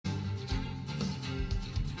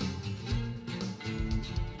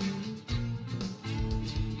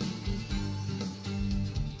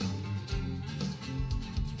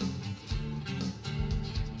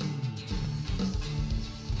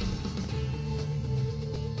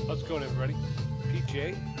How's it going, everybody?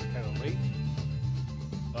 PJ, kind of late.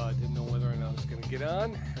 Didn't know whether or not I was going to get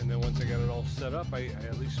on, and then once I got it all set up, I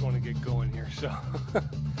at least want to get going here. So,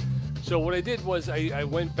 so what I did was I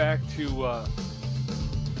went back to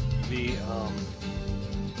the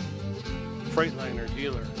Freightliner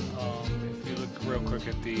dealer. If you look real quick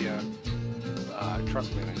at the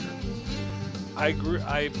truck manager, I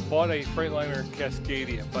bought a Freightliner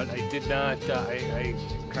Cascadia, but I did not. I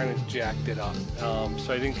kind of jacked it up,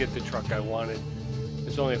 so I didn't get the truck I wanted.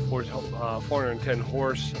 It's only a 410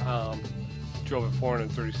 horse. Drove it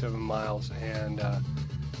 437 miles, and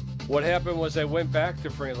what happened was I went back to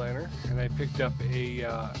Freightliner and I picked up the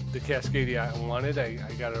Cascadia I wanted. I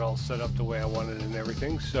got it all set up the way I wanted and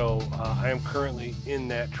everything. So I am currently in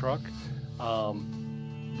that truck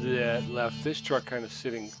that left this truck kind of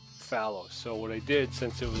sitting fallow. So what I did,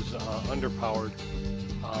 since it was underpowered,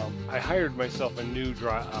 I hired myself a new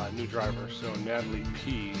driver. So Natalie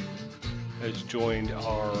P has joined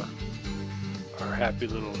our happy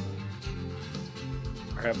little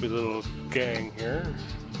gang here.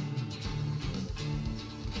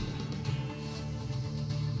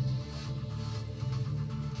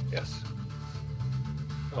 Yes.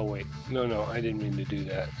 Oh wait, no, I didn't mean to do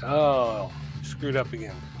that. Oh, screwed up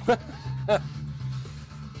again.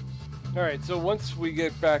 All right, so once we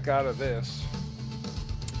get back out of this,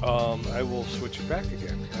 I will switch it back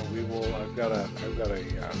again, and we will. I've got a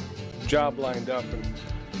job lined up, and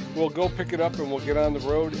we'll go pick it up, and we'll get on the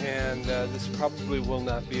road. And this probably will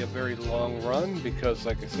not be a very long run because,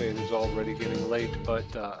 like I say, it is already getting late.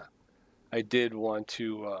 But I did want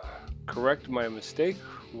to correct my mistake,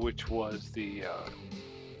 which was the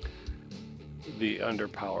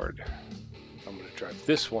underpowered. I'm going to drive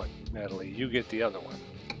this one, Natalie. You get the other one.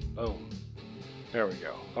 Boom. There we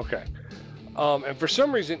go. Okay. And for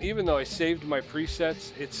some reason, even though I saved my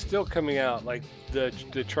presets, it's still coming out like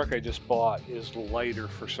the truck I just bought is lighter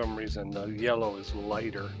for some reason. The yellow is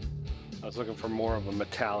lighter. I was looking for more of a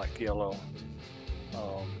metallic yellow.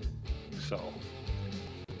 So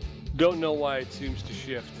don't know why it seems to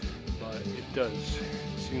shift, but it does.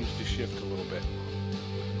 It seems to shift a little bit.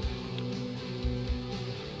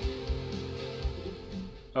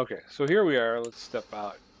 Okay, so here we are. Let's step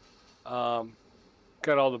out.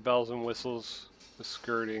 Got all the bells and whistles, the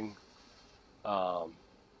skirting,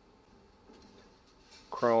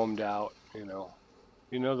 chromed out, you know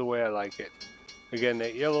the way I like it. Again,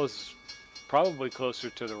 that yellow's probably closer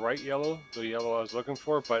to the right yellow, the yellow I was looking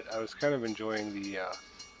for, but I was kind of enjoying the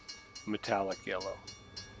metallic yellow.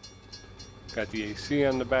 Got the AC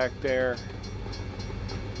on the back there,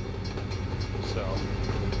 so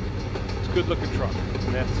it's a good looking truck,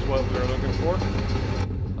 and that's what we were looking for.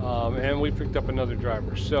 And we picked up another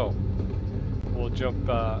driver, so we'll jump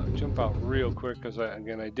out real quick because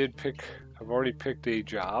I've already picked a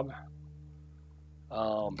job.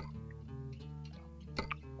 From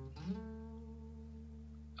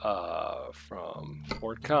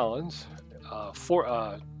Fort Collins, a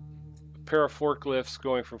pair of forklifts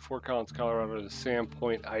going from Fort Collins, Colorado to Sand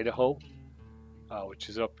Point, Idaho, which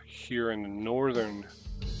is up here in the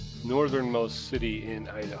northernmost city in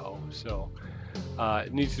Idaho. So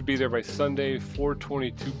it needs to be there by Sunday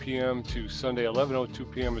 4:22 p.m. to Sunday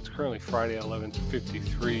 11:02 p.m. It's currently Friday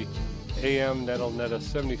 11:53 a.m. That'll net us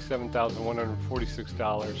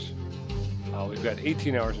 $77,146. We've got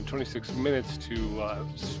 18 hours and 26 minutes to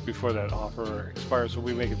before that offer expires. So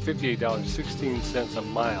we'll be making $58.16 a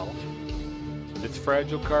mile. It's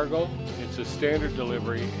fragile cargo, it's a standard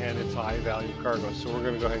delivery, and it's a high value cargo. So we're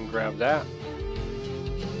going to go ahead and grab that.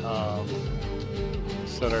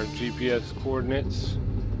 Set our GPS coordinates,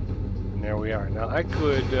 and there we are. Now I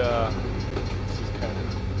could, this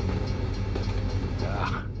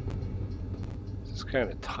is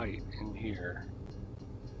kind of tight in here.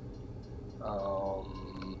 I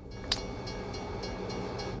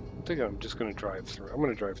think I'm just going to drive through. I'm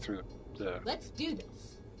going to drive through the. Let's do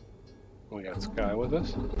this. We got Sky with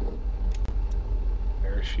us.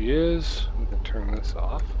 There she is. We can turn this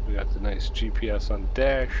off. We got the nice GPS on the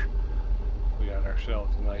dash. We got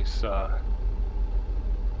ourselves a nice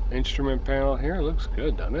instrument panel here. Looks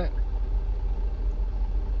good, doesn't it?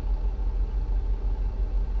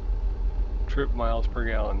 Trip miles per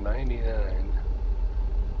gallon, 99.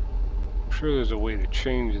 I'm sure there's a way to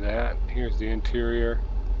change that. Here's the interior.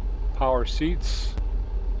 Power seats.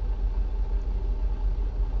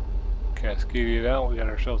 Cascadia it out. We got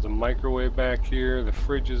ourselves a microwave back here. The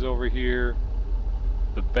fridge is over here.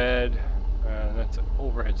 The bed. That's an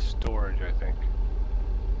overhead storage, I think.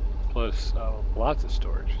 Plus lots of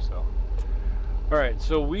storage. So, all right.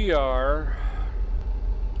 So we are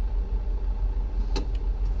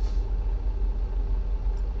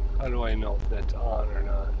How do I know if that's on or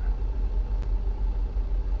not?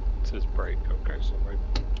 It says brake. Okay, so right.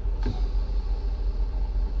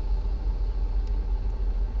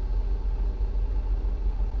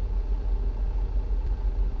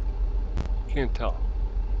 Can't tell.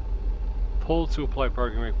 Pull to apply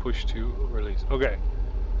parking brake, push to release. Okay.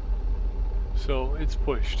 So it's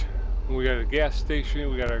pushed. We got a gas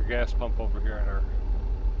station, we got our gas pump over here in our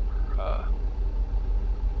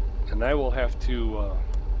and I will have to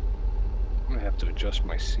I'm gonna have to adjust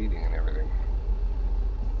my seating and everything.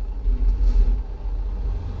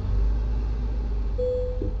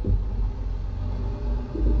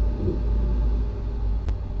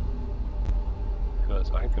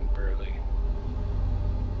 Because I can barely.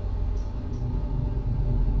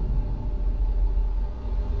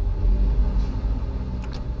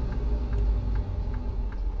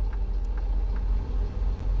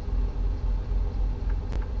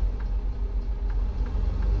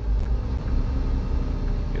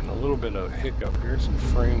 Getting a little bit of hiccup here, some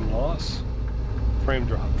frame loss. Frame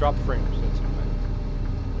drop frames, that's what I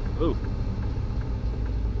meant. Ooh.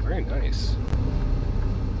 Very nice.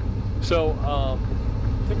 So,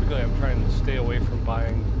 typically I'm trying to stay away from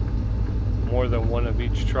buying more than one of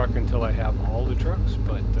each truck until I have all the trucks,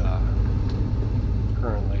 but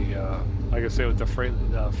currently, like I say with the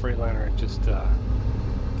Freightliner, it just,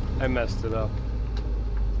 I messed it up.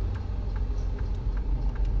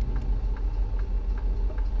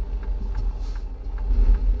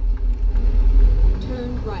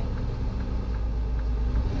 Turn right.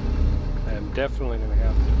 I'm definitely going to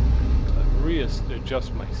have to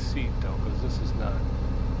readjust my seat though, because this is not.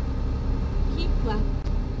 Keep left,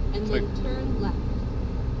 and then like, turn left.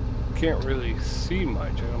 Can't really see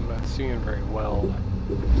much. I'm not seeing very well.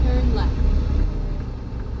 Turn left.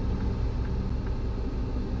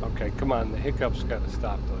 Okay, come on. The hiccups got to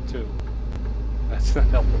stop though too. That's not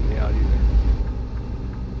helping me out either.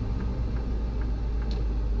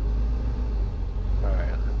 All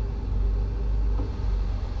right.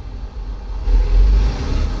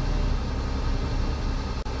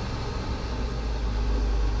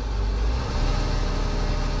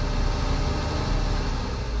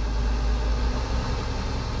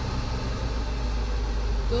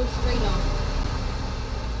 Go straight on.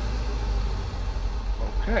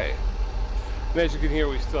 Okay. And as you can hear,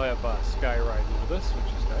 we still have Sky riding with us,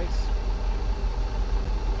 which is nice.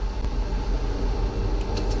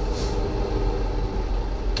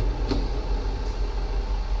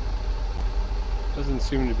 Doesn't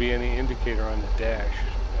seem to be any indicator on the dash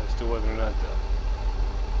as to whether or not the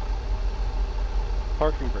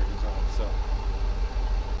parking brake is on, so.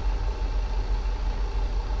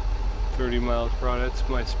 30 miles per hour, that's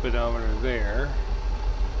my speedometer there.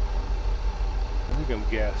 I think I'm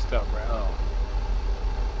gassed up right now.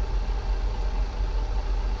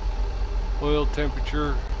 Oil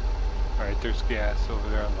temperature. Alright, there's gas over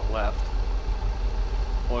there on the left.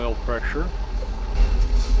 Oil pressure.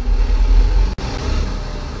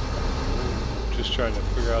 Just trying to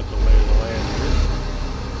figure out the lay of the land here.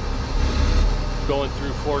 Going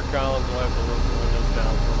through 4 columns, we'll have to look the windows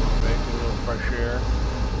down for a little bit, get a little fresh air.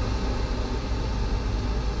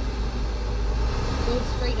 Go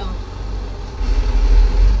straight on.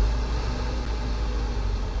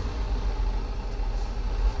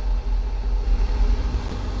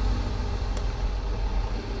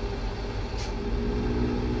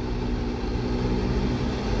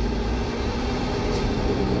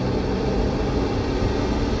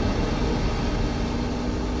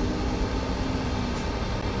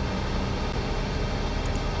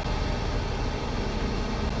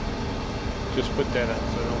 Just put that on so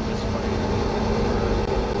I don't miss my.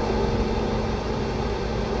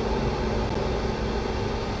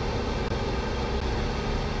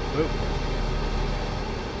 Oop.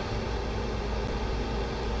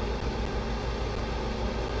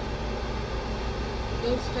 Go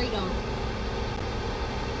straight on.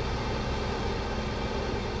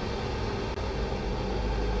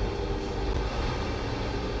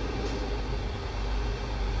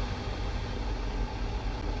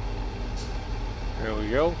 There we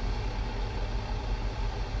go.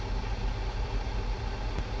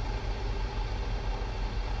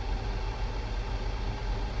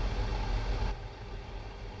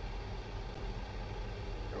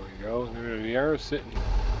 There we go. There we are, sitting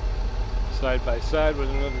side by side with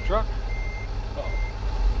another truck. Uh-oh.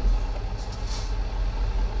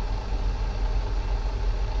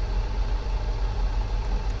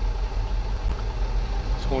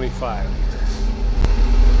 25 here.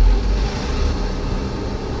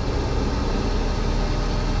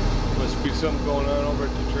 Must be something going on over at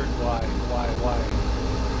the church. Why?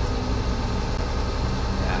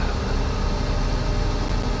 Yeah.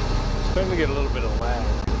 Starting to get a little bit of lag.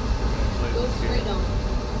 Go straight on.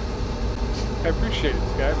 I appreciate it,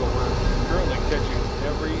 Sky, but we're currently catching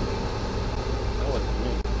every... That wasn't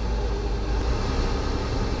me.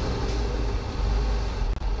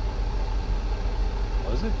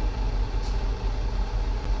 Was it?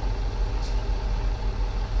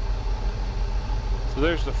 So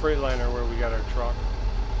there's the Freightliner where we got our truck.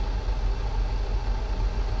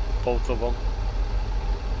 Both of them.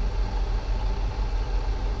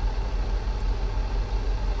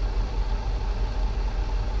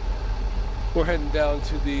 We're heading down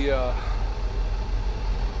to the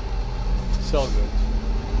sell goods.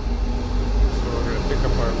 So we're going to pick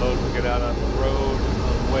up our load and get out on the road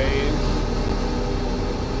of waves.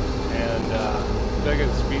 And did I get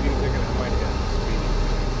a speeding ticket? I might have a speeding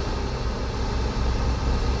ticket.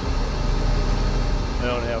 I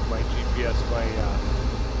don't have my GPS,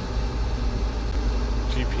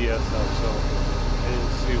 GPS up, so I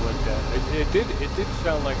didn't see what that. It did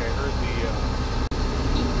sound like I heard the.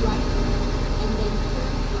 Keep right, and then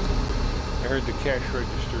turn right. I heard the cash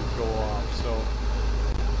register go off, so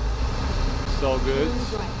sell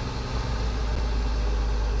goods. Turn right.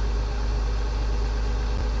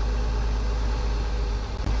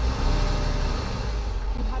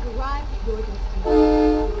 You have arrived at your destination.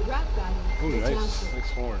 Your route guidance Ooh, is now nice, set.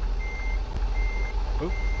 nice horn.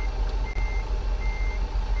 Oop.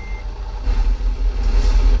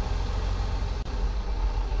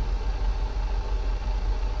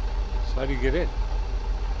 So how do you get in?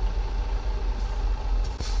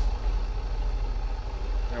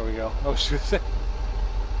 There we go. I was just saying.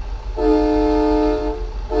 I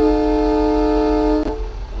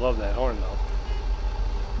love that horn though.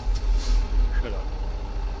 Shut up.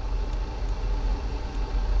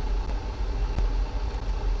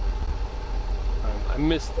 I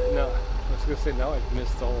missed. No, I was gonna say now I've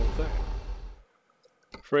missed the whole thing.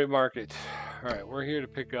 Freight market. All right, we're here to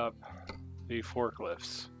pick up the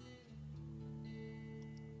forklifts.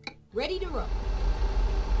 Ready to roll.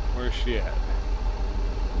 Where's she at?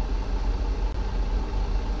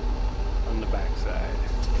 On the back side.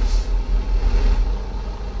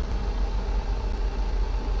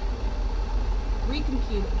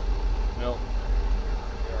 Recomputing. Nope.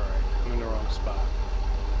 You're alright. I'm in the wrong spot.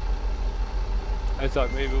 I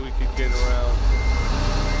thought maybe we could get around.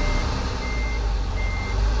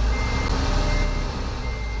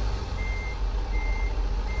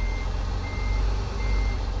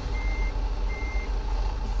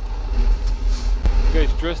 You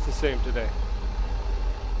guys dressed the same today.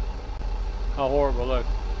 How horrible, look.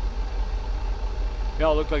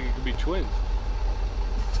 Y'all look like you could be twins.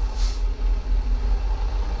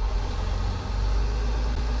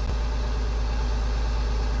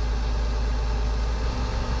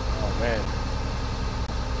 Oh man.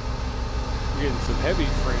 We're getting some heavy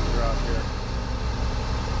frame drop here.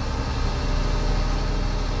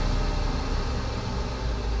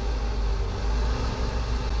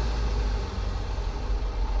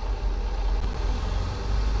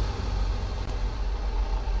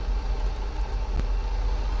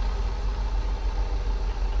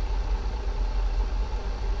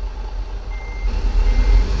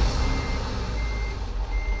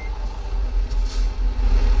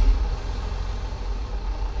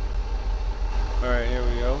 Alright, here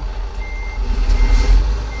we go. Our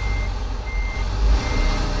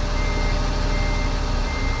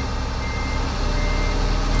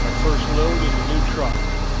first load in the new truck.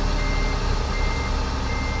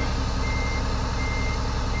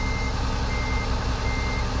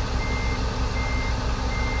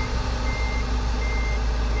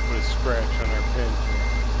 Put a scratch on our pin here.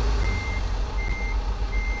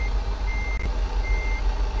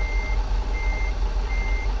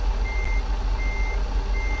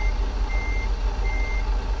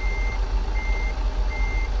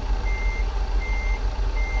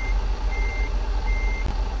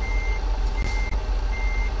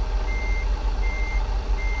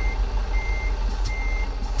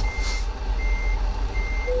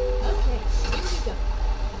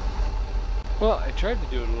 Well, I tried to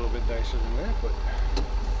do it a little bit nicer than that, but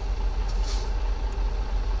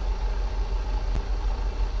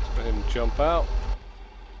let's go ahead and jump out.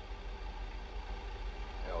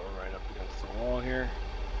 Yeah, we're right up against the wall here.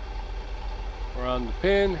 We're on the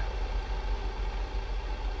pin.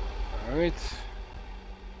 All right.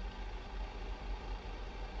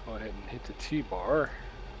 Go ahead and hit the T-bar.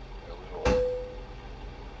 A little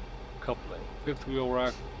coupling. Fifth wheel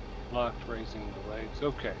rock locked, raising the legs.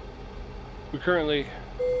 Okay. We currently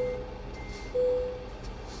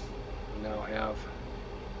now have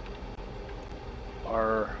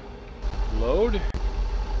our load. I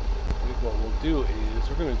think what we'll do is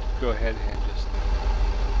we're going to go ahead and just,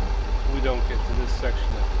 we don't get to this section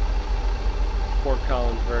of Fort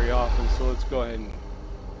Collins very often, so let's go ahead and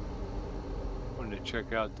wanted to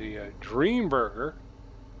check out the Dream Burger.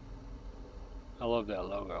 I love that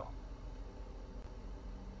logo.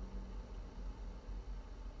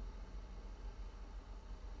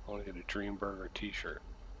 I want to get a Dream Burger t-shirt.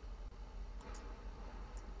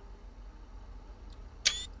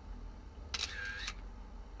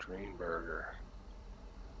 Dream Burger.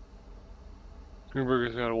 Dream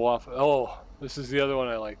Burger's got a waffle. Oh, this is the other one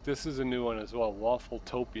I like. This is a new one as well.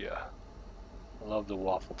 Waffletopia. I love the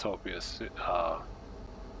Waffletopia.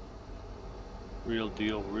 Real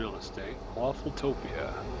deal real estate.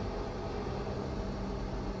 Waffletopia.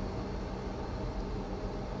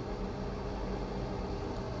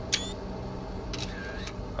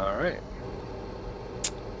 Alright.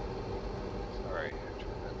 Sorry, I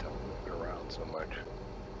tried not to move it around so much.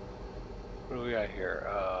 What do we got here?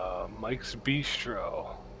 Mike's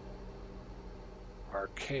Bistro.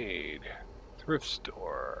 Arcade. Thrift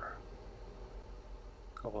store.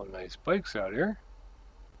 Couple of nice bikes out here.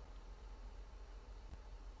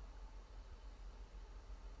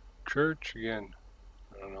 Church, again,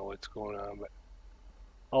 I don't know what's going on, but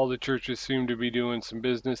all the churches seem to be doing some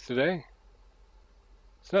business today.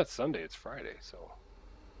 It's not Sunday, it's Friday, so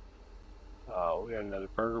we got another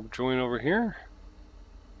burger joint over here.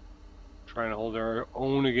 Trying to hold our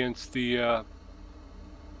own against the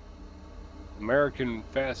American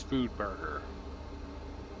fast food burger.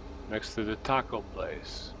 Next to the taco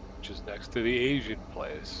place, which is next to the Asian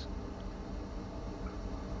place.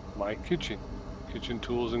 My kitchen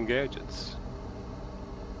tools and gadgets.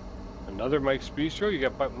 Another Mike's Bistro. You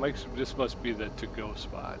got Mike's. This must be the to-go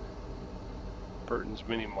spot. Burton's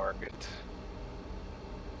Mini Market.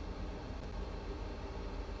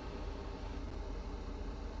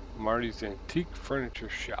 Marty's Antique Furniture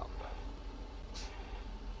Shop.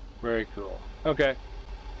 Very cool. Okay.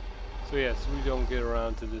 So yes, we don't get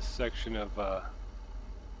around to this section of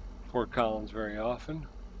Fort Collins very often.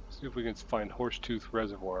 See if we can find Horsetooth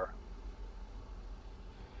Reservoir.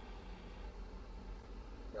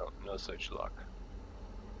 No, no such luck.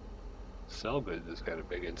 Selbit has got a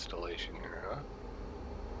big installation here, huh?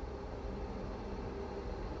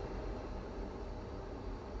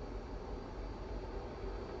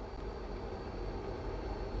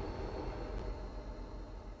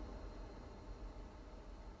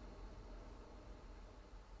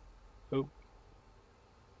 Oh.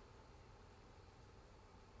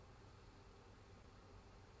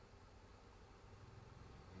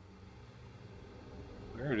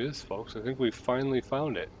 There it is, folks. I think we finally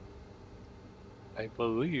found it. I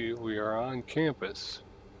believe we are on campus.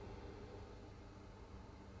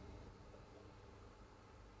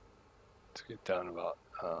 Let's get down about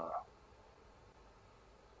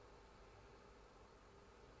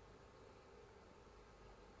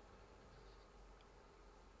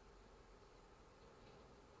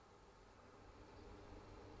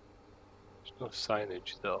there's no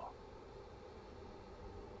signage though.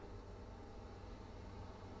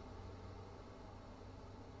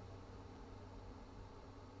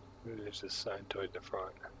 There's a sign toward the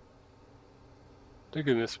front.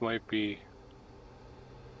 Thinking this might be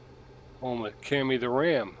home at Cammy the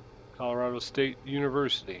Ram, Colorado State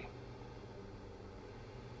University.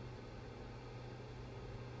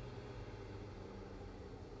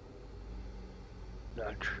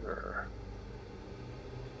 Not sure.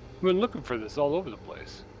 I've been looking for this all over the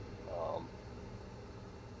place.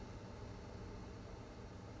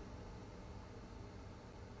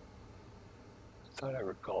 I thought I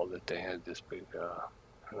recalled that they had this big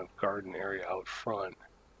kind of garden area out front.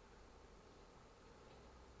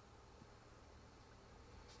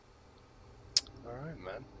 All right,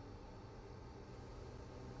 man.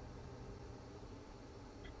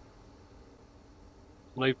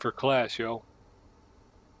 Late for class, yo.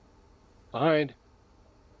 Behind.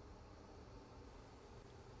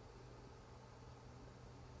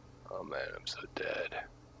 Oh man, I'm so dead.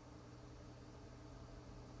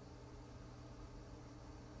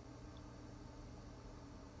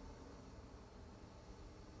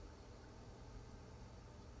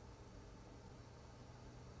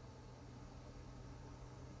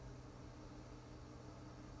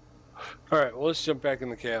 All right, well, let's jump back in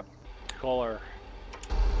the cab. Call our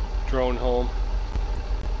drone home.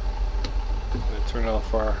 I'm gonna turn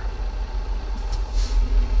off our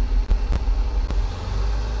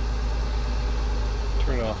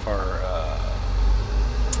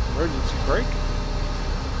emergency brake.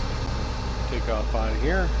 Take off out of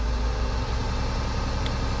here.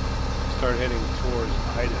 Start heading towards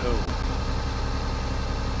Idaho.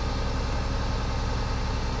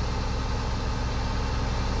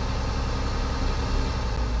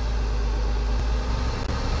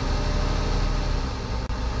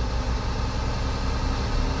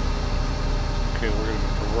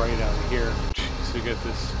 gonna be right out of here. Jeez, we got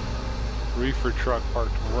this reefer truck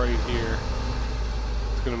parked right here.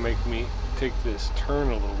 It's gonna make me take this turn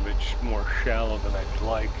a little bit more shallow than I'd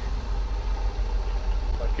like.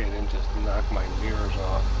 Okay, then just knock my mirrors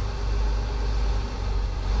off.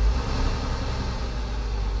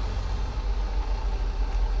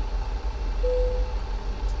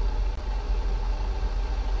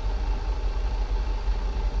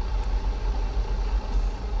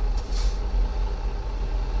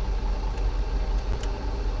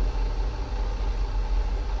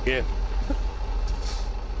 Again.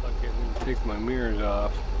 Okay, then take my mirrors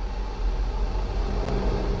off.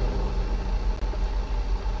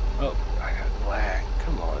 Oh, I got lag.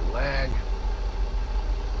 Come on, lag.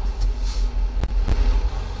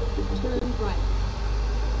 Turn right.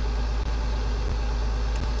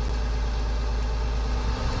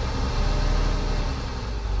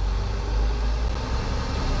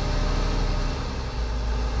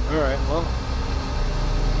 Alright, well.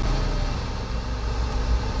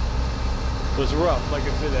 It was rough. Like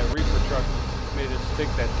I said, that reefer truck made us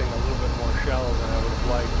take that thing a little bit more shallow than I would have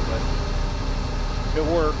liked, but it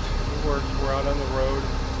worked. It worked. We're out on the road.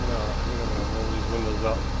 No, I'm gonna roll these windows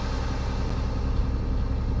up.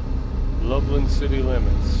 Loveland city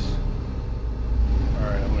limits.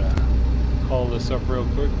 Alright, I'm gonna call this up real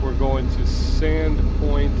quick. We're going to Sand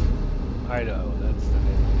Point, Idaho. That's the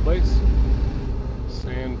name of the place.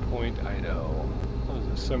 Sand Point, Idaho. Oh,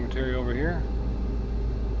 there's a cemetery over here.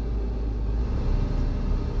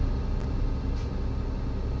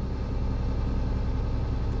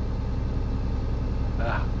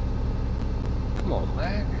 Ah. Come on,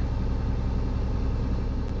 lag.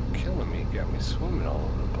 Killing me. Got me swimming all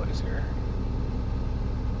over the place here.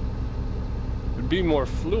 It'd be more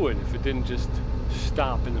fluid if it didn't just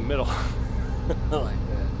stop in the middle. Like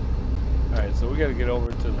that. Alright, so we gotta get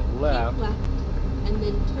over to the left. Keep left, and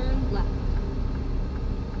then turn left.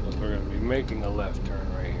 Because we're gonna be making a left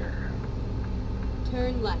turn right here.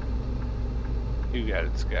 Turn left. You got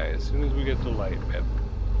it, Sky. As soon as we get the light, babe.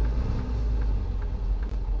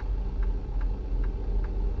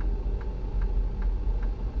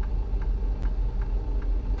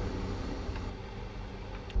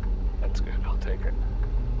 That's good. I'll take it.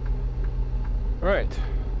 All right.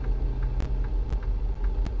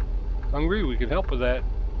 Hungry? We can help with that.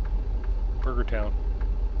 Burger Town.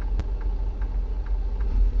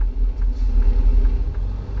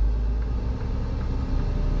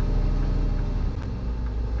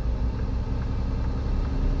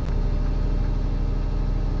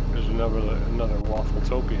 There's another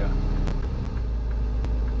Waffletopia.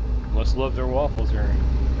 Must love their waffles here in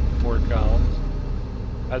Fort Collins.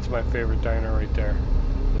 That's my favorite diner right there.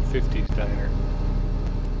 The 50s diner.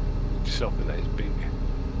 Get yourself a nice big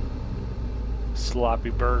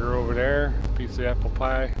sloppy burger over there. Piece of apple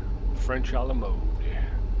pie. French a la mode.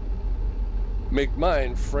 Make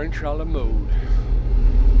mine French a la mode.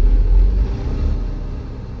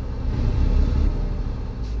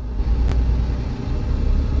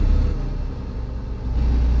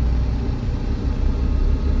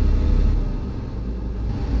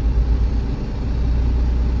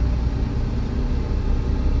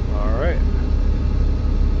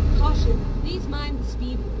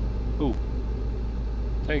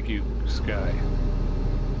 Thank you, Sky.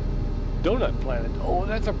 Donut Planet. Oh,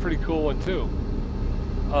 that's a pretty cool one too.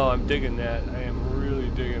 Oh, I'm digging that. I am really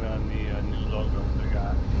digging on the new logo they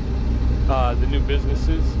got. The new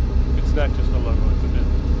businesses. It's not just a logo; it's a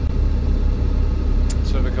business.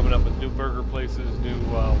 So they're coming up with new burger places, new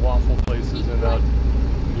waffle places, and right.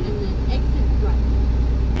 And then exit right.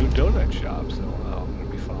 New donut shops. So I'm gonna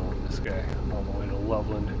be following this guy all the way to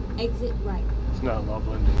Loveland. Exit right. It's not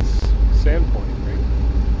Loveland. It's Sandpoint, right?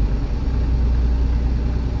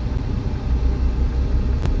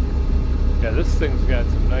 Yeah, this thing's got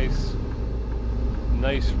some nice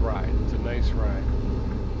ride. It's a nice ride.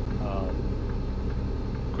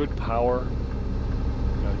 Good power.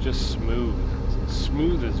 You know, just smooth.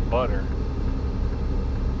 Smooth as butter.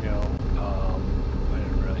 You know, I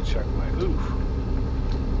didn't really check my oof.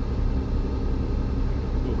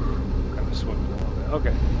 Kind of swimming a little bit.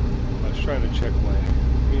 Okay. I was trying to check my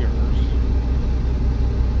mirrors.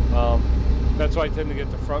 That's why I tend to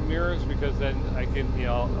get the front mirrors, because then I can, you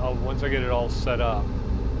know, once I get it all set up,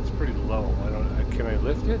 it's pretty low. Can I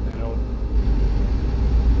lift it? I don't.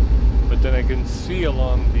 But then I can see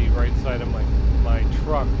along the right side of my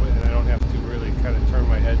truck, and I don't have to really kind of turn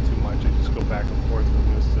my head too much. I just go back and forth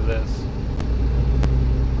from this to this.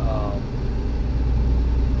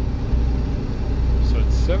 So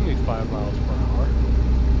it's 75 miles per hour.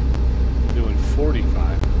 I'm doing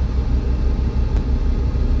 45.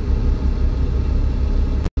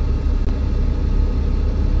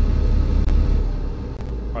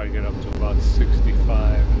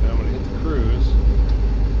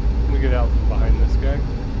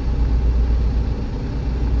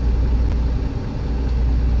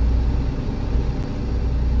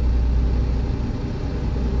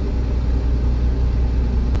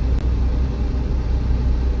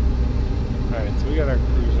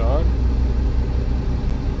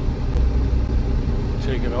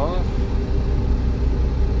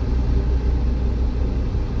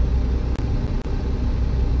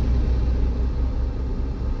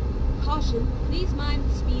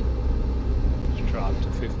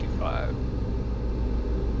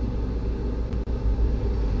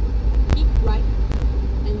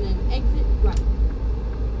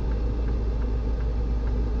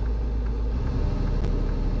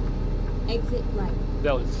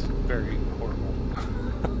 that was very horrible.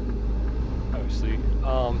 Obviously.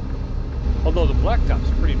 Although the blacktop's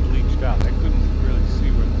pretty bleached out, I couldn't really see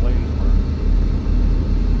where the lanes were.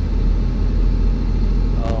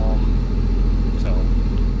 So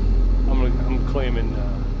I'm claiming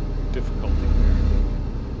difficulty there.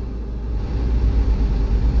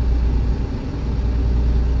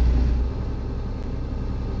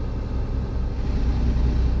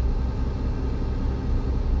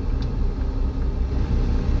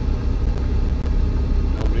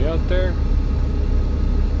 Nobody out there.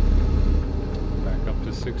 Back up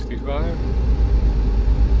to 65.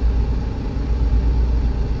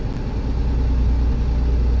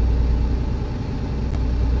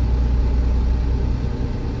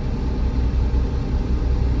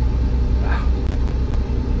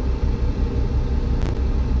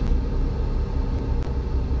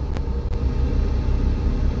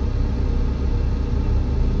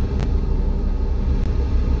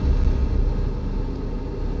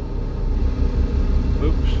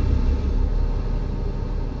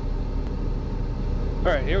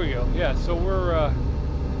 Alright, here we go. Yeah, so we're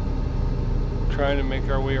trying to make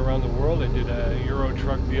our way around the world. I did a Euro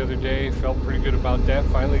truck the other day, felt pretty good about that.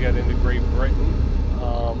 Finally got into Great Britain.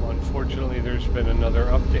 Unfortunately, there's been another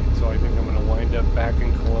update, so I think I'm going to wind up back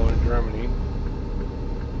in Cologne, Germany.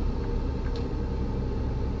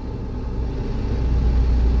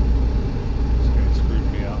 This guy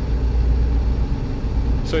screwed me up.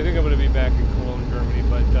 So I think I'm going to be back in Cologne, Germany,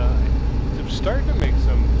 but I'm starting to make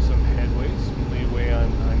some headway, some leeway on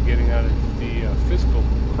getting out of the fiscal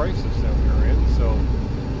crisis that we're in. So,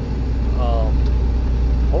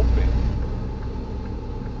 hoping.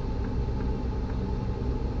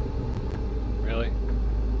 Really?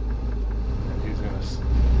 And he's gonna.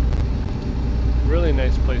 Really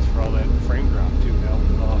nice place for all that frame drop too. That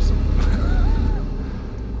was awesome.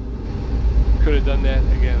 Could have done that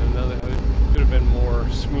again. Could have been more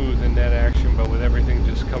smooth in that action, but with everything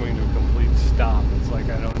just coming to a complete stop, it's like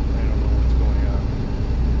I don't know what's going on.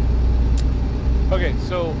 Okay,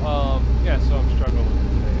 so yeah, so I'm struggling with it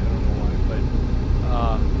today. I don't know why,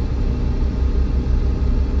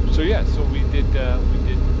 but so yeah, so we did a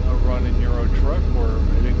run in Euro truck where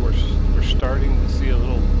I think we're starting to see a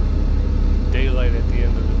little daylight at the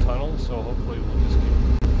end of the tunnel. So hopefully we'll just keep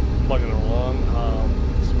plugging along.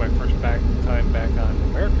 This is my first time back on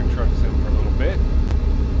American Truck Sim for a little bit,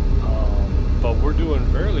 but we're doing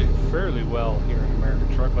fairly well here in American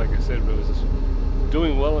Truck. Like I said, it was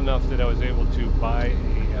doing well enough that I was able to buy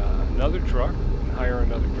another truck and hire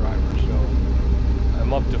another driver. So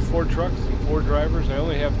I'm up to 4 trucks and 4 drivers. I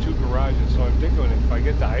only have 2 garages, so I'm thinking if I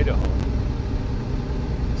get to Idaho,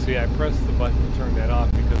 see, I pressed the button to turn that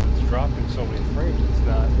off because it's dropping so many frames. It's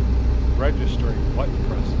not registering button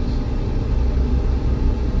presses.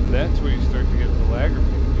 That's where you start to get a little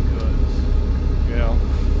aggravated because, you know,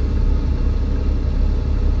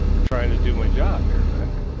 I'm trying to do my job here, man.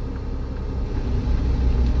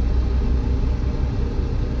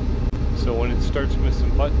 So when it starts missing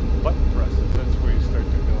button presses, that's where you start to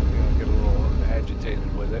go, you know, get a little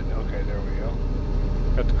agitated with it. Okay, there we go.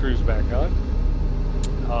 Got the cruise back on.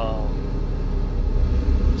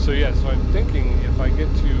 So yeah, so I'm thinking if I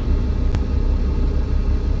get to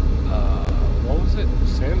what was it?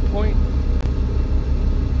 Sandpoint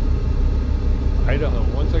Idaho.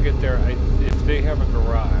 Once I get there, if they have a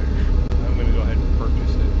garage, I'm going to go ahead and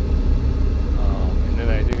purchase it. And then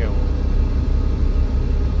I think I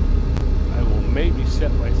will maybe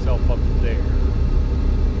set myself up there.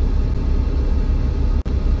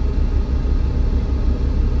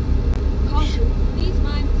 Caution, please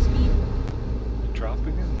mind the speed. Drop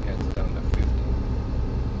again? Yeah, it's down to 50.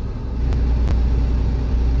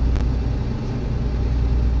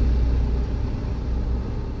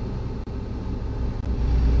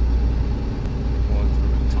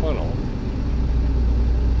 Tunnel.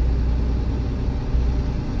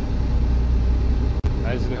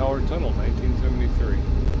 Eisenhower Tunnel, 1973.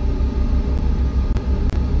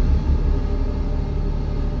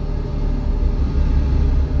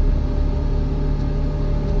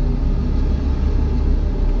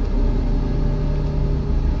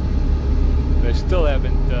 I still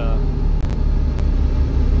haven't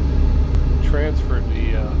transferred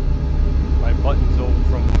my buttons over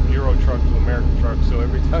from Euro truck to American truck, so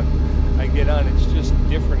every time I get on, it's just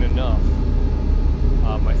different enough.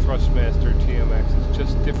 My Thrustmaster TMX is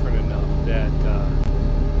just different enough that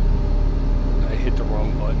I hit the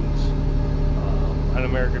wrong buttons. On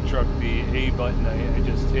American truck, the A button I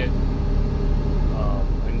just hit.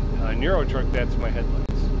 On Euro truck, that's my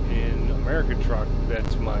headlights. In American truck,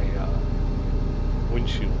 that's my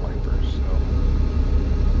windshield wipers. So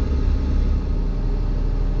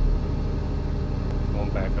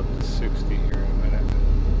going back up to 60 here in a minute.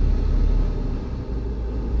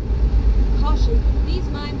 Caution, please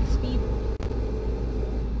mind the speed.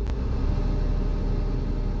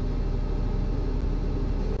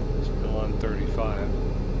 Still on 35.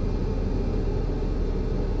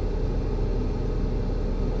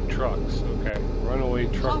 Trucks, okay. Runaway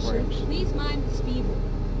truck Caution, ramps. please mind the speed.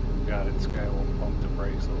 Got it, Sky will pump the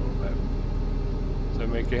brakes a little bit. Does that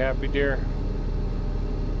make you happy, dear?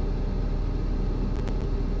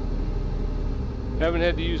 Haven't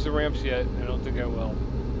had to use the ramps yet. I don't think I will.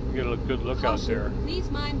 Get a good look out there.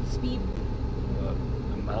 Please mind the speed.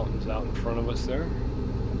 The mountains out in front of us there.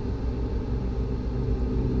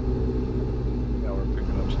 Now we're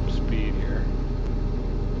picking up some speed here.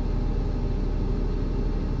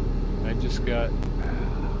 I just got...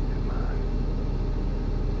 come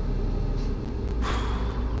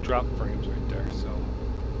on. Drop frames right there, so...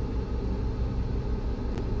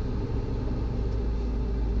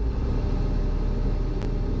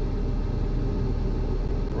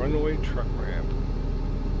 Runaway truck ramp.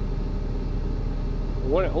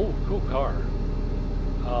 What? Oh, cool car.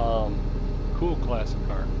 Cool classic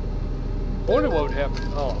car. I wonder what would happen.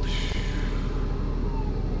 Oh,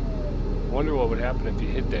 wonder what would happen if you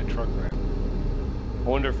hit that truck ramp. I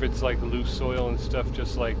wonder if it's like loose soil and stuff,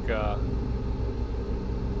 just like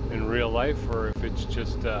in real life, or if it's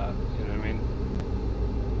just, you know what I mean?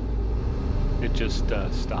 It just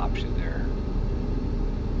stops you there.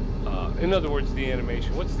 In other words, the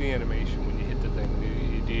animation. What's the animation when you hit the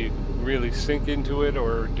thing? Do you really sink into it,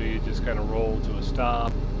 or do you just kind of roll to a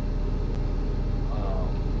stop?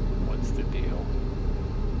 What's the deal?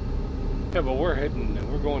 Yeah, but we're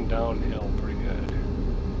going downhill pretty good.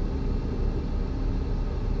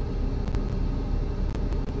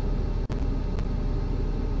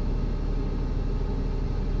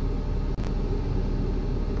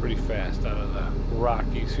 Pretty fast out of the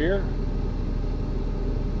Rockies here.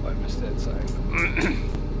 I missed that sign.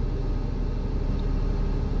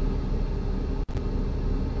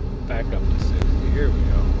 Back up to 60. Here we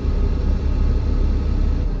go.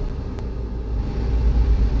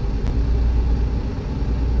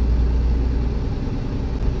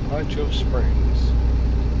 Poncho Springs.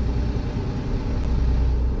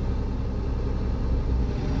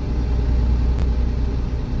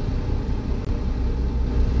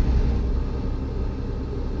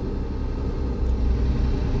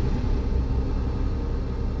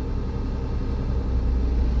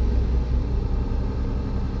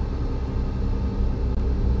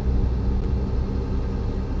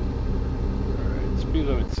 Speed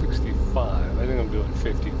limit 65. I think I'm doing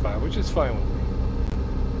 55, which is fine with me.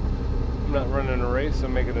 I'm not running a race,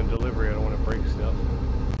 I'm making a delivery. I don't want to break stuff.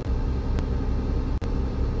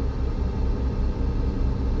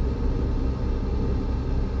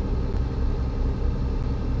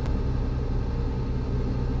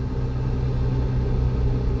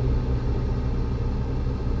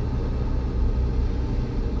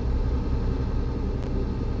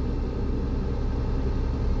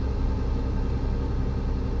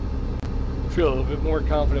 Feel a little bit more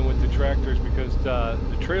confident with the tractors because the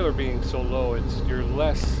trailer being so low, you're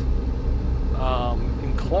less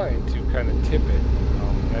inclined to kind of tip it.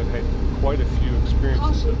 I've had quite a few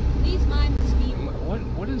experiences. Caution, please mind the speed.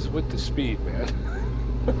 What is with the speed, man?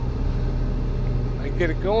 I get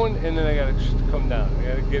it going and then I gotta come down. I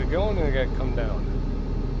gotta get it going and I gotta come down.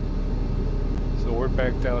 So we're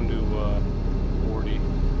back down to 40.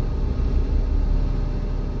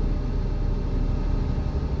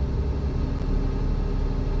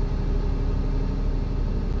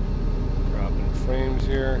 Frames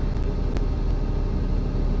here.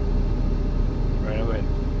 Right, I'm at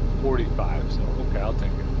 45, so okay, I'll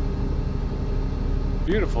take it.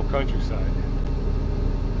 Beautiful countryside.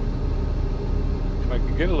 If I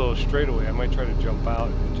could get a little straightaway, I might try to jump out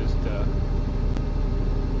and just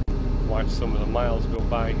watch some of the miles go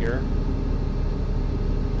by here.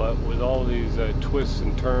 But with all these twists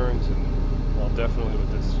and turns, and well, definitely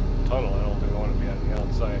with this tunnel, I don't think I want to be on the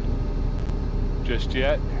outside just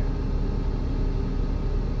yet.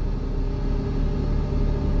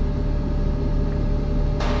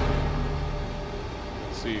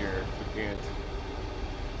 See here if we can't.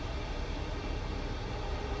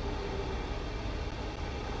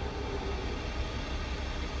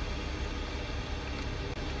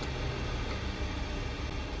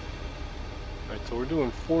 Alright, so we're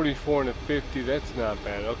doing 44 and a 50. That's not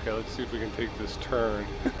bad. Okay, let's see if we can take this turn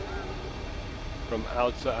from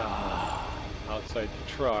outside outside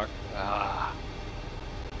the truck.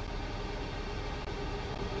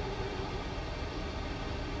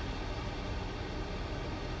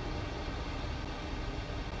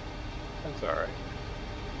 That's all right.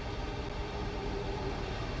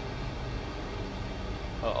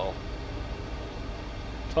 Uh-oh.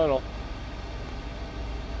 Tunnel.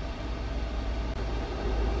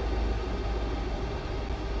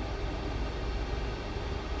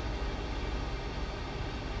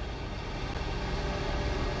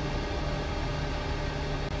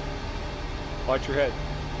 Watch your head.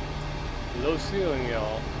 Low ceiling,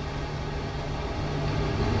 y'all.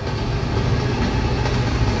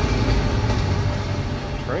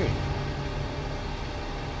 Train.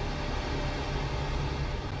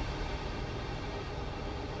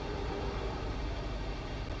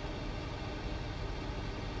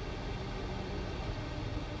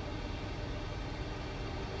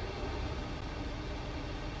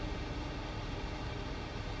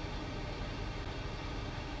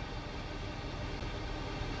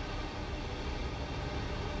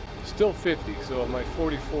 Still 50, so my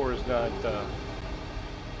 44 is not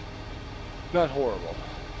horrible.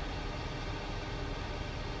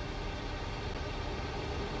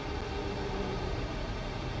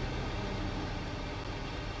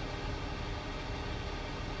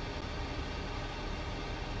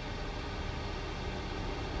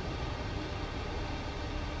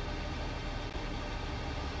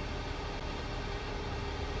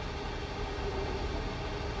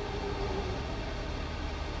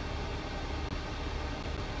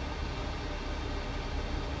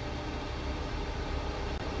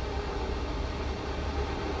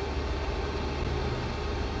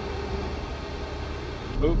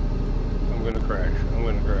 Oop, I'm gonna crash. I'm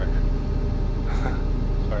gonna crash.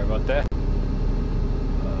 Sorry about that.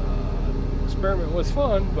 Experiment was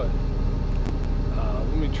fun, but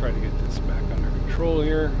let me try to get this back under control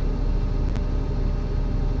here.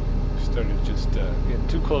 Started just getting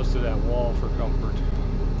too close to that wall for comfort.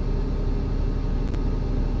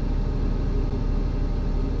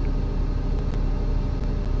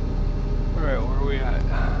 Alright, where are we at?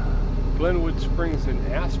 Glenwood Springs in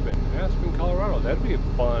Aspen, Colorado. That'd be a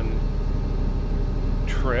fun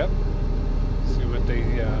trip. See what they,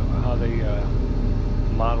 how they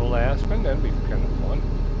model Aspen. That'd be kind of fun.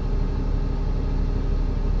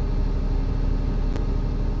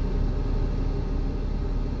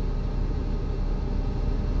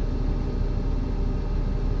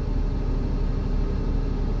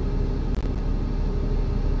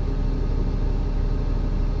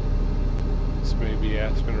 This may be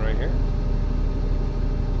Aspen right here.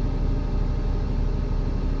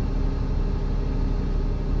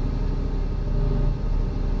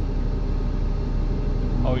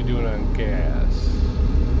 How are we doing on gas?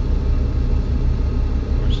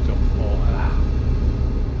 We're still full.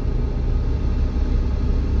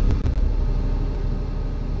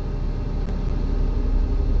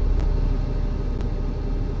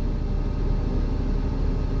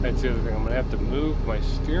 That's the other thing. I'm going to have to move my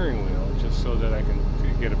steering wheel just so that I can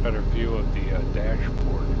get a better view of the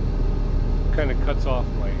dashboard. Kind of cuts off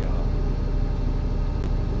my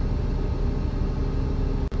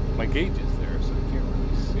my gauges there, so I can't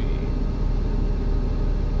really see.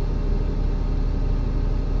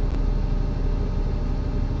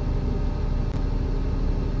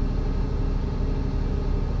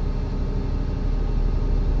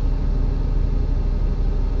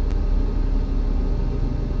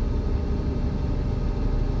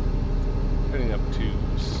 Heading up to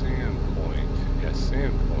Sandpoint. Yes,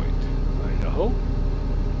 Sandpoint, Idaho.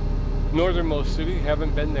 Northernmost city.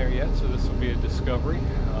 Haven't been there yet, so this will be a discovery,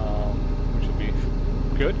 which will be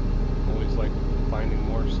good. Always like finding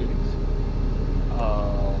more cities.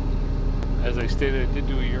 As I stated, I did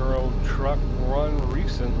do a Euro truck run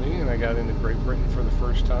recently, and I got into Great Britain for the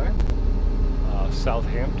first time.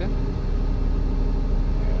 Southampton,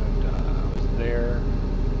 and I was there.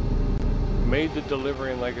 Made the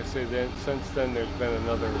delivery, and like I say, then since then there's been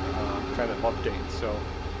another kind of update. So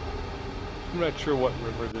I'm not sure what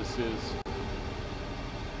river this is.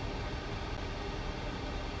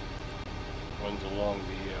 Runs along the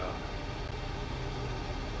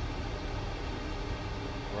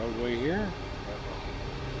roadway here.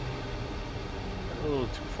 A little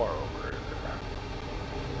too far over here.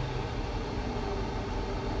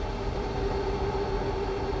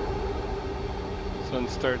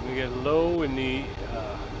 Sun's starting to get low in the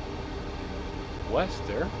west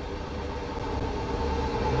there.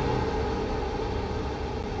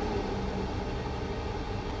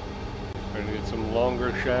 Trying to get some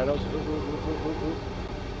longer shadows.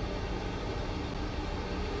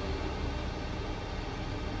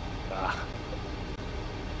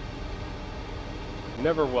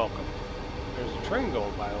 Never welcome. There's a train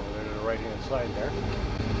going by over there to the right-hand side there.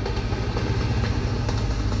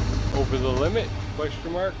 Over the limit?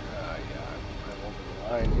 Question mark? Yeah, I'm over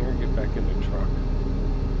the line here. Get back in the truck.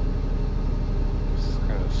 This is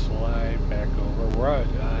kind we're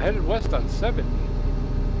headed west on 70.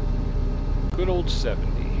 Good old 70.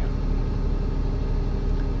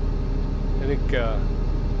 I think,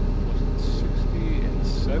 was it 60 and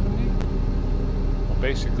 70? Will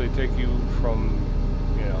basically take you from,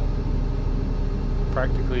 you know,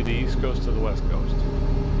 practically the East Coast to the West Coast.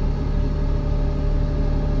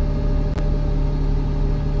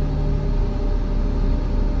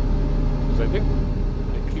 Because I think,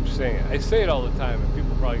 I keep saying it. I say it all the time, and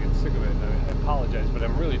people probably get sick of it. I apologize, but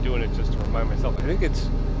I'm really doing it just to remind myself. I think it's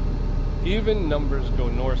even numbers go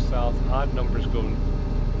north-south, odd numbers go...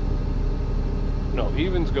 No,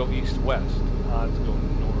 evens go east-west, odds go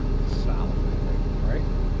north-south, I think, right?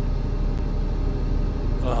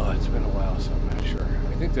 Oh, it's been a while, so I'm not sure.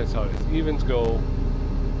 I think that's how it is. Evens go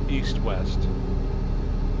east-west,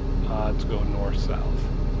 odds go north-south.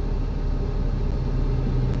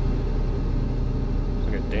 It's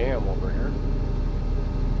like a dam over here.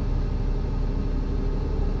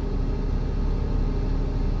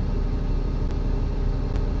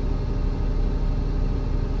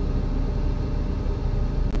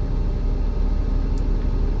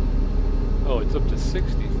 It's up to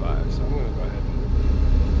 65, so I'm going to go ahead and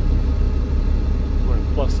we're going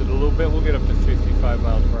to plus it a little bit. We'll get up to 55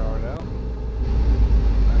 miles per hour now.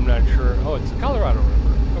 I'm not sure. Oh, it's the Colorado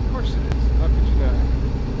River. Of course it is. How could you not?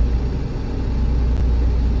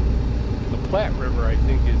 The Platte River, I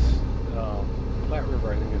think, is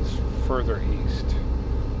further east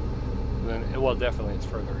than. Well, definitely, it's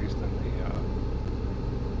further east than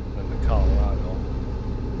the Colorado.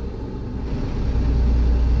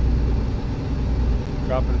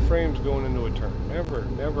 Dropping frames going into a turn. Never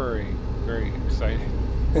a very exciting.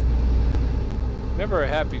 Never a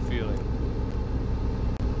happy feeling.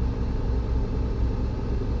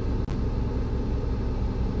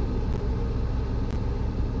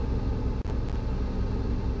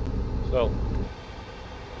 So,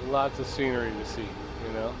 lots of scenery to see,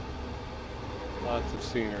 you know? Lots of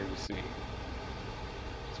scenery to see.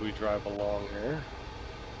 So we drive along here.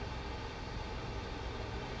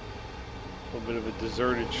 A little bit of a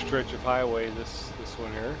deserted stretch of highway, this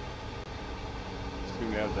one here.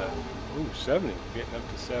 Seem to have that, ooh, 70, getting up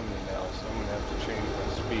to 70 now, so I'm gonna have to change my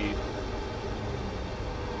speed.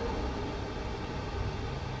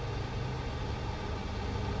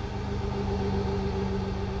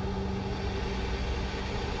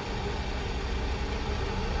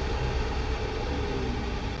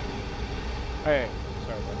 Hey,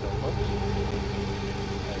 sorry about that, folks.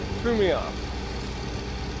 That threw me off.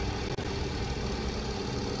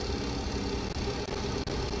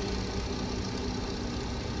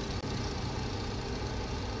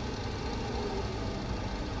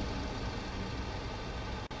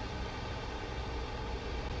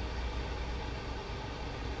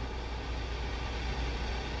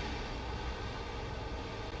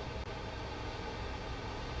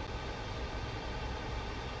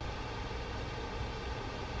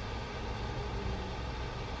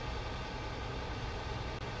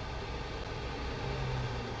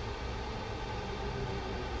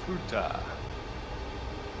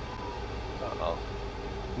 Uh-oh.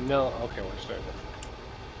 No, okay, we're starting to...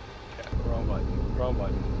 Yeah, wrong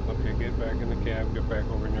button. Okay, get back in the cab, get back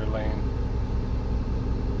over in your lane.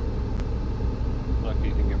 Lucky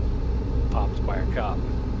you didn't get popped by a cop.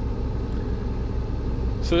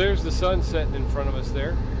 So there's the sun setting in front of us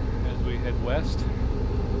there as we head west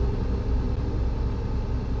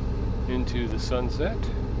into the sunset,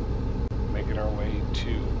 making our way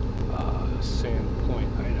to Sand Point,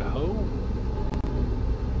 Idaho,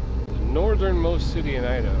 the northernmost city in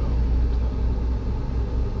Idaho.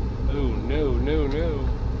 Oh, no.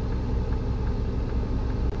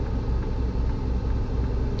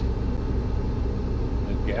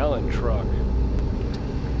 The gallon truck.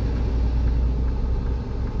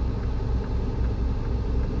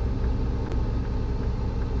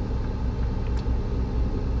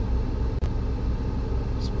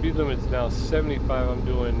 Speed limit's now 75. I'm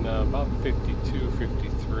doing about 52,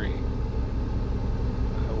 53.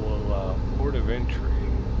 I will port of entry.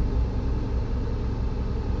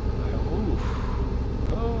 Oof.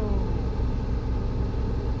 Oh.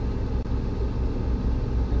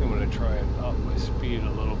 I think I'm going to try and up my speed a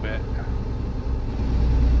little bit.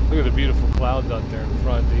 Look at the beautiful clouds out there in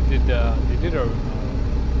front. They did a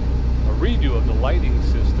redo of the lighting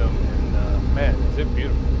system, and man, is it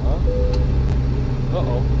beautiful, huh?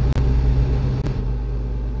 Uh-oh.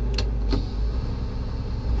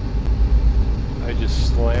 I just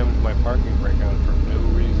slammed my parking brake on for no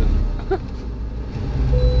reason. I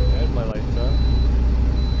had my lights on.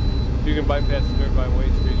 You can bypass the nearby way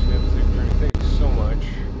station. Have a safe journey. Thank you so much.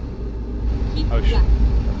 I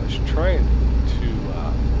was trying to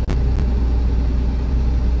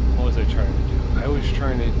what was I trying to do? I was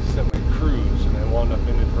trying to set my cruise, and I wound up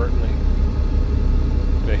inadvertently.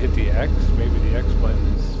 Did I hit the X? Maybe the X button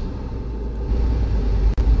is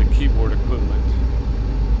the keyboard equivalent.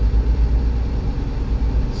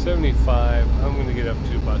 75. I'm going to get up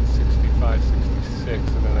to about 65, 66,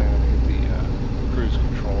 and then I'm going to hit the cruise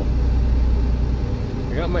control.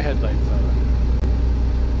 I got my headlights on.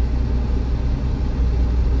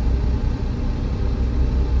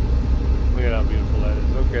 Look at how beautiful that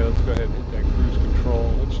is. Okay, let's go ahead and hit that cruise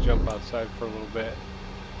control. Let's jump outside for a little bit.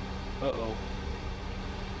 Uh-oh.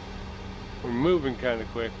 We're moving kind of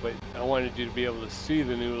quick, but I wanted you to be able to see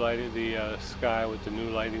the new light, the sky with the new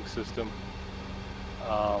lighting system.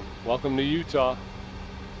 Welcome to Utah.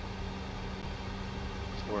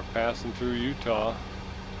 So we're passing through Utah.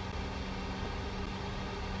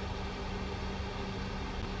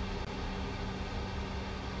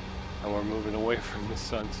 And we're moving away from the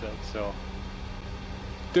sunset, so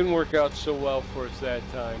didn't work out so well for us that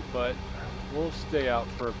time, but we'll stay out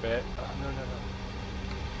for a bit. Oh, no.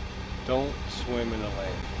 Don't swim in the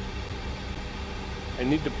lane. I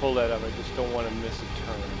need to pull that up, I just don't want to miss a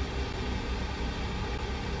turn.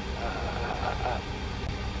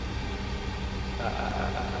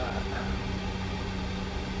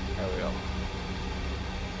 There we go.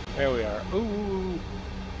 There we are. Ooh.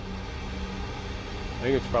 I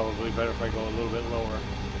think it's probably better if I go a little bit lower.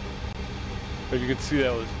 But you can see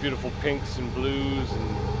that was beautiful pinks and blues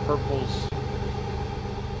and purples.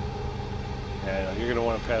 Yeah, you're going to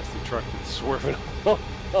want to pass the truck that's swerving all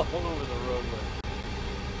over the roadway.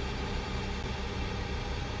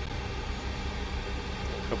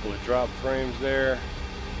 A couple of drop frames there.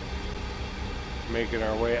 Making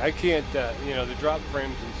our way. I can't, you know, the drop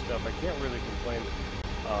frames and stuff, I can't really complain.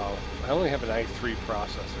 I only have an i3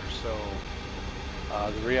 processor, so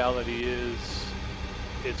the reality is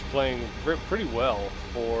it's playing pretty well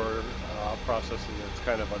for a processor that's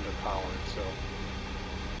kind of underpowered. So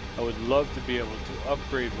I would love to be able to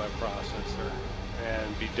upgrade my processor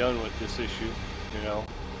and be done with this issue, you know.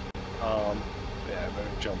 Yeah, I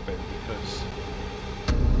better jump in because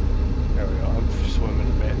there we go. I'm swimming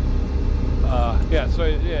a bit. Yeah, so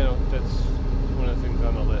you know, that's one of the things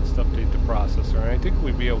on the list. Update the processor, and I think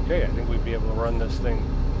we'd be okay. I think we'd be able to run this thing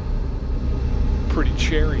pretty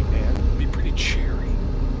cherry, man. It'd be pretty cherry.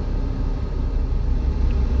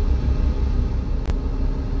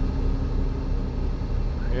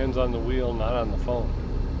 Hands on the wheel, not on the phone.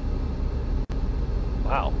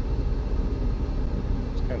 Wow.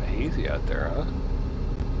 It's kind of hazy out there, huh?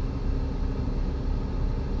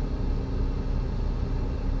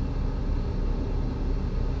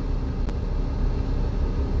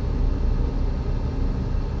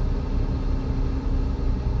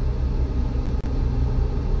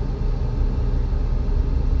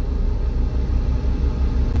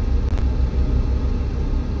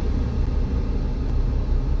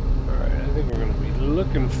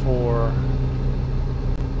 Looking for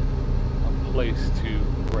a place to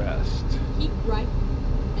rest. Keep right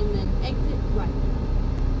and then exit right.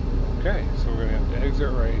 Okay, so we're going to have to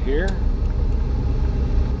exit right here.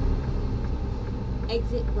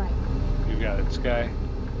 Exit right. You got it, Sky.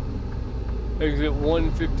 Exit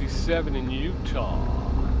 157 in Utah.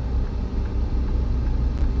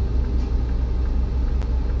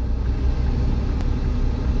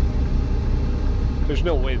 There's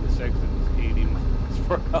no way this exit is 80 miles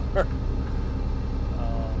per hour.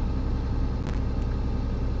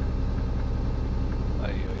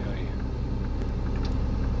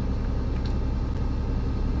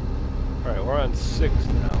 Alright, we're on 6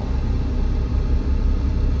 now.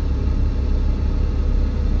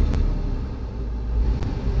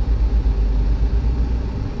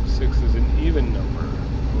 Six is an even number.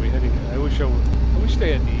 Are we heading? I wish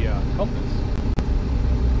they had the compass,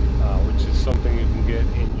 which is something you can get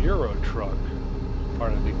in Euro Truck,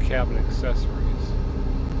 part of the cabin accessories.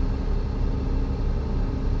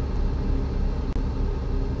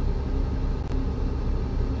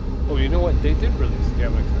 Oh, you know what? They did release the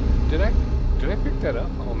cabin accessories. Did I pick that up?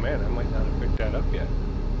 Oh man, I might not have picked that up yet.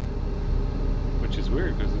 Which is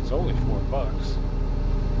weird because it's only $4.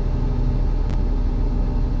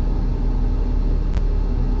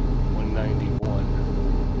 191.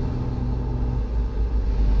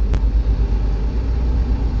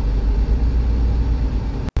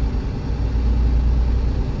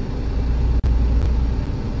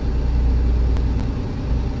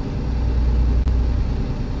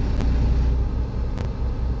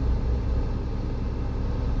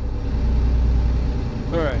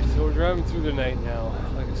 Driving through the night now.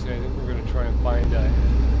 Like I say, I think we're going to try and find we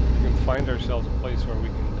can find ourselves a place where we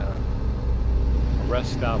can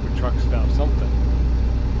rest stop, a truck stop, something.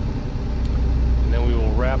 And then we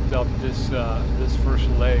will wrap up this this first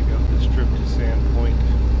leg of this trip to Sand Point,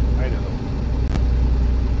 Idaho.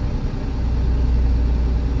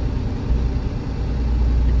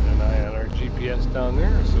 Keeping an eye on our GPS down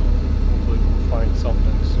there, so hopefully we'll find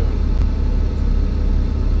something soon.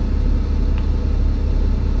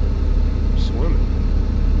 Swimming.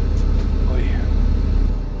 Oh yeah.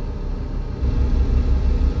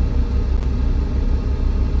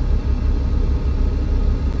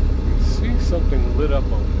 Something lit up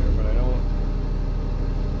over there, but I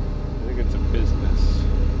think it's a business,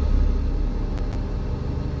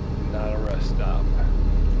 not a rest stop.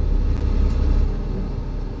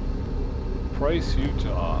 Price,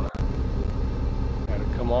 Utah. Gotta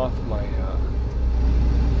come off my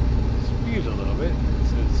speed a little bit. It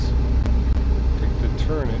says take the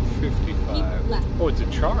turn at 55. Oh, it's a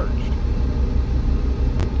charged.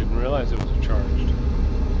 Didn't realize it was a charged.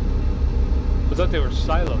 I thought they were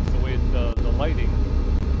silos, the way the lighting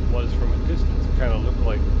was from a distance. It kind of looked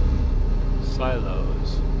like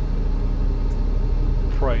silos.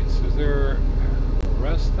 Price. Is there a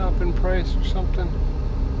rest stop in Price or something?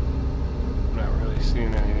 I'm not really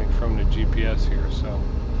seeing anything from the GPS here, so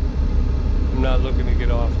I'm not looking to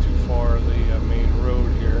get off too far the main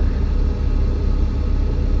road here.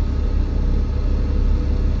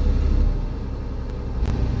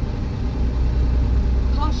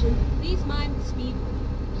 Caution, please mind the speed.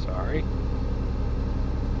 Sorry.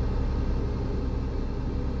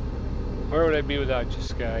 Where would I be without you,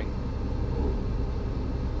 Sky?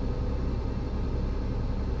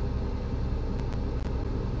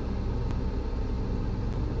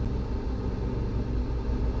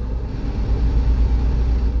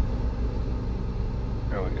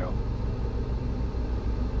 There we go.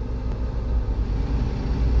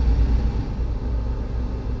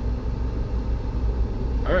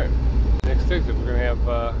 All right. Next exit, we're gonna have.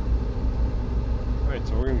 All right,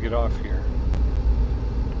 so we're gonna get off here.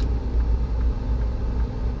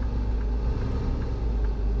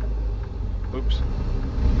 Oops.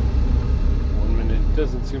 1 minute.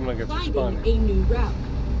 Doesn't seem like it's responding. Finding a new route.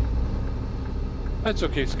 That's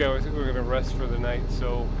okay, Sky. I think we're gonna rest for the night.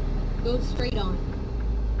 So. Go straight on.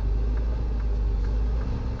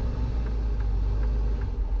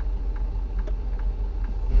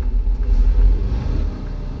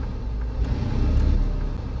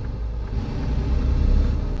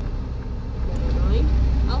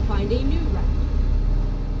 Find a new route.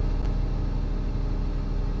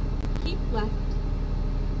 Keep left,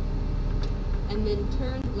 and then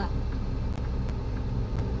turn left.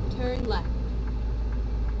 Turn left.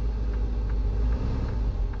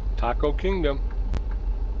 Taco Kingdom.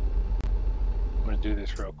 I'm gonna do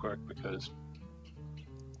this real quick because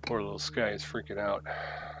poor little Sky is freaking out.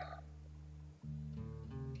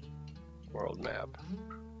 World map.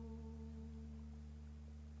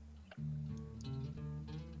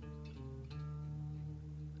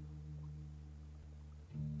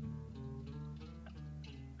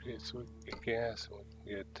 Okay, so we can get gas and we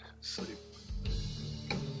can get sleep.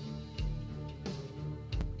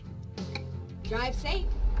 Drive safe.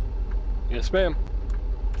 Yes, ma'am.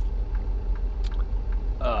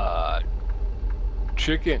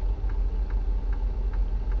 Chicken.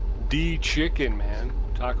 D Chicken, man.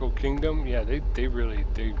 Taco Kingdom. Yeah, they really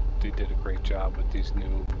did a great job with these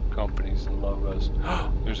new companies and logos.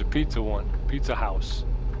 There's a pizza one. Pizza House.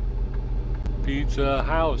 Pizza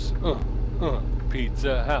House.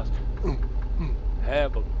 Pizza House.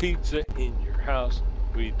 Have a pizza in your house.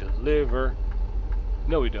 We deliver.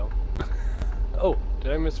 No, we don't. Oh,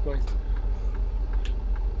 did I miss my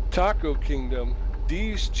Taco Kingdom?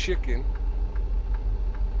 D's Chicken.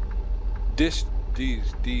 D's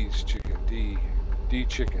Chicken. D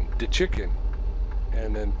Chicken. The Chicken.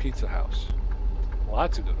 And then Pizza House.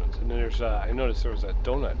 Lots of good ones. And then there's I noticed there was a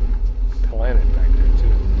Donut Planet back there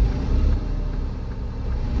too.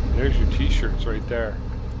 There's your t-shirts right there.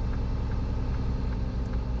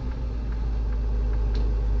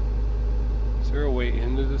 Is there a way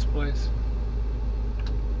into this place?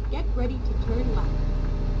 Get ready to turn left.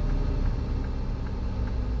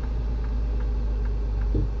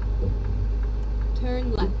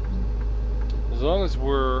 Turn left. As long as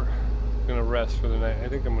we're gonna rest for the night, I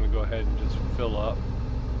think I'm gonna go ahead and just fill up.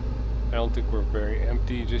 I don't think we're very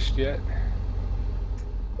empty just yet.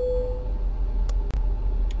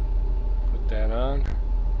 Put that on.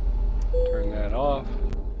 Turn that off.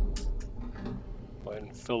 Go ahead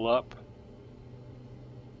and fill up.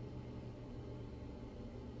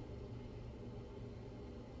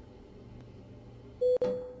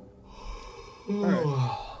 Alright.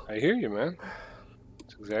 I hear you, man.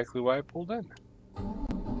 That's exactly why I pulled in.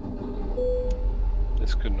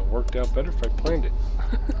 This couldn't have worked out better if I planned it.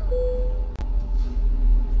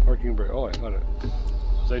 Parking brake. Oh, I thought it.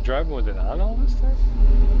 Was I driving with it on all this time?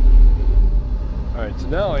 Alright, so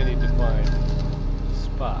now I need to find a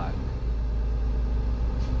spot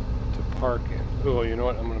to park in. Oh, you know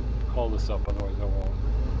what? I'm going to call this up, otherwise I won't.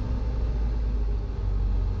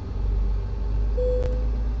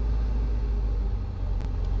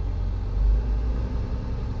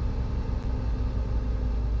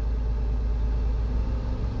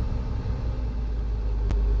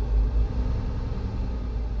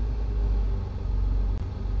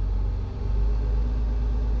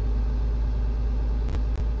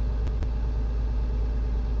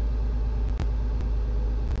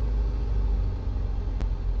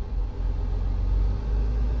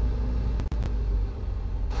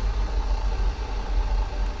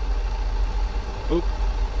 Oop.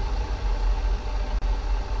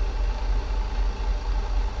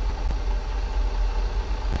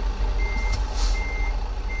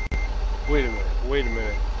 Wait a minute, wait a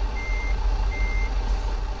minute.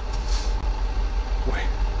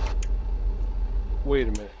 Wait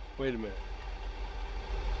a minute, wait a minute.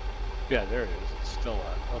 Yeah, there it is. It's still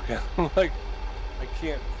on. Okay. I'm like, I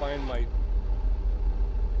can't find my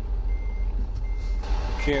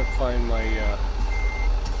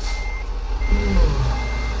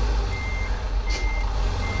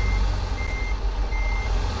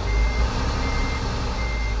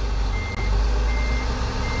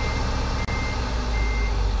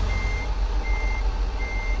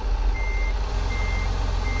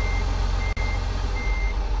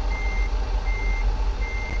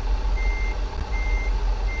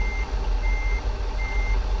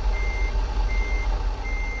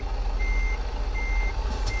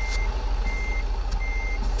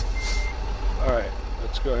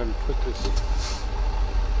go ahead and put this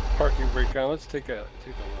parking brake on. Let's take a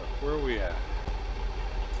look. Where are we at?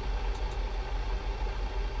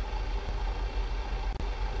 I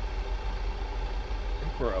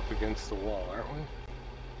think we're up against the wall, aren't we?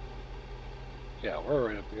 Yeah, we're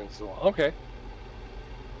right up against the wall. Okay.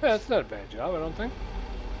 Yeah, that's not a bad job, I don't think.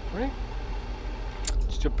 Right?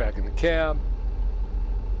 Let's jump back in the cab.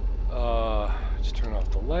 Let's turn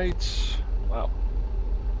off the lights. Wow.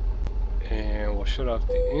 And we'll shut off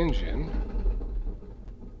the engine.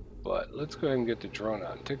 But let's go ahead and get the drone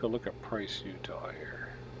out and take a look at Price, Utah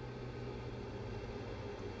here.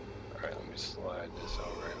 Alright, let me slide this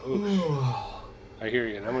over. Oops. I hear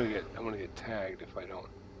you, and I'm gonna get tagged if I don't.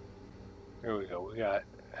 There we go. We got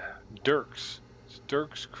Dirk's. It's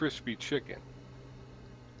Dirk's Crispy Chicken.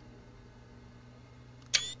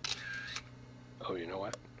 Oh, you know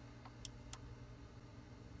what?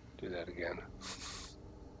 Do that again.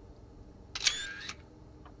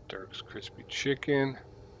 Dirk's Crispy Chicken.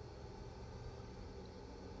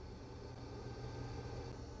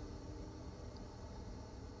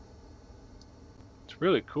 It's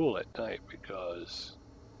really cool at night because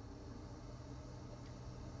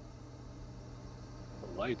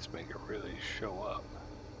the lights make it really show up.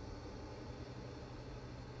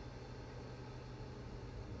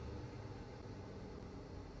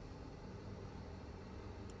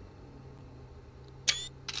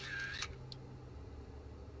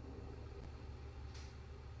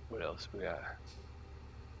 What else we got?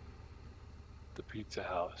 The Pizza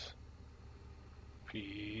House.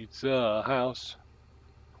 Pizza House.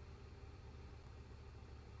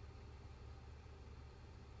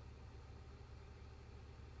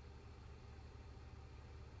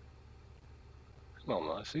 Come on,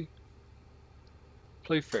 Mossy.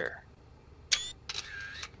 Play fair.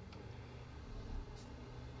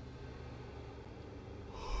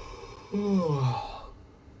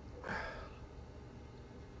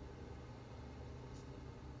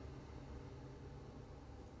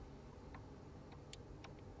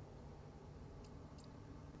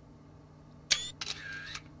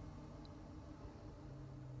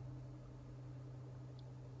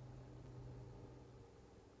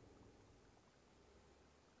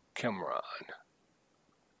 Cameron.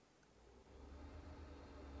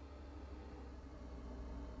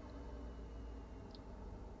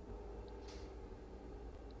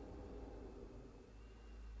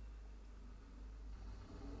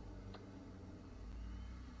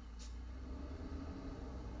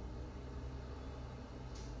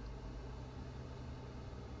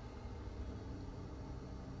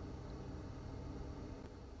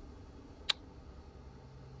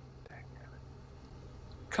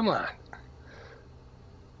 Come on.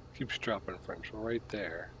 Keeps dropping frames right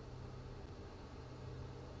there.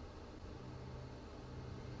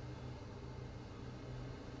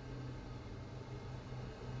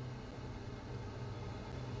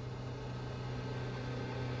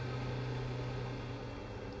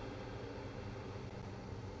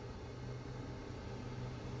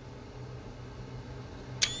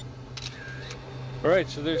 Alright,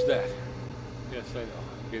 so there's that. Yes, I know.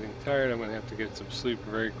 I'm getting tired. I'm going to have to get some sleep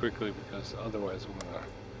very quickly because otherwise I'm going to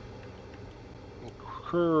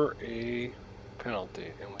incur a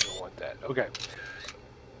penalty, and we don't want that. Okay.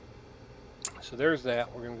 So there's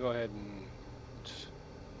that. We're going to go ahead and just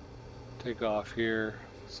take off here.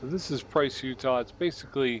 So this is Price, Utah. It's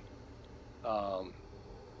basically, the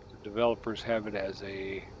developers have it as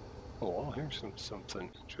a, oh, well, here's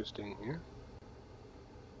something interesting here.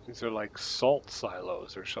 These are like salt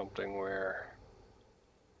silos or something where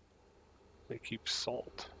they keep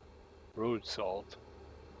salt, road salt.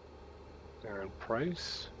 They're in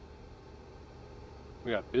Price.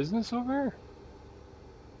 We got business over here?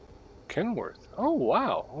 Kenworth. Oh,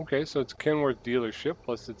 wow. Okay, so it's a Kenworth dealership,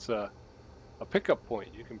 plus it's a pickup point.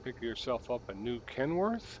 You can pick yourself up a new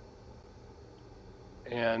Kenworth.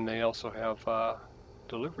 And they also have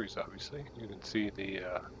deliveries, obviously. You can see the,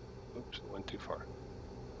 oops, it went too far.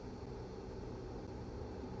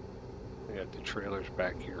 We got the trailers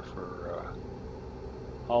back here for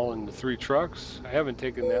hauling the 3 trucks. I haven't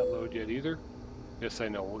taken that load yet either. Yes, I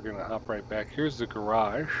know. We're going to hop right back. Here's the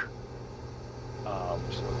garage. So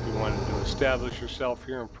if you wanted to establish yourself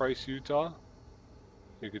here in Price, Utah,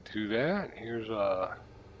 you could do that. Here's a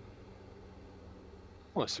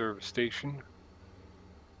service station.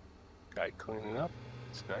 Guy cleaning up.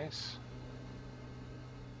 It's nice.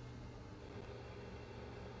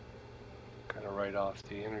 Kind of right off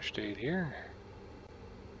the interstate here.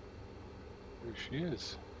 There she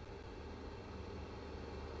is.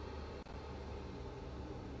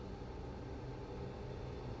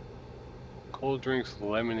 Cold drinks,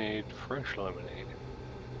 lemonade, fresh lemonade.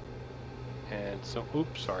 And so,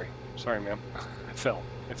 oops, sorry. Sorry, ma'am. I fell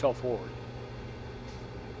forward.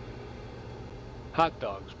 Hot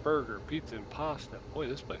dogs, burger, pizza, and pasta. Boy,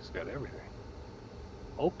 this place has got everything.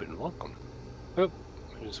 Open, welcome. Oop,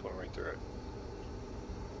 I just went right through it.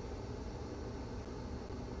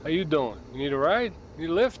 How you doing? You need a ride? Need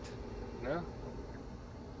a lift? No?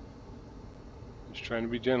 Just trying to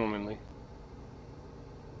be gentlemanly.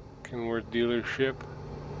 Kenworth dealership.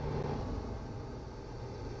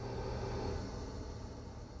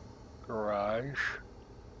 Garage.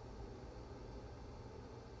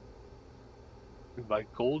 We buy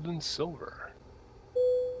gold and silver.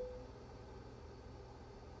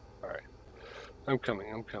 Alright. I'm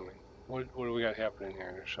coming. What do we got happening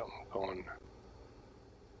here? There's something going.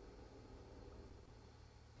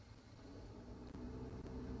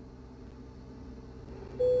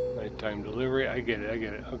 Nighttime delivery. I get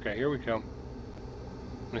it. Okay, here we come.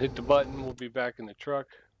 I'm gonna hit the button. We'll be back in the truck.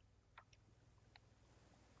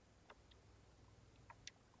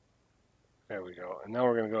 There we go. And now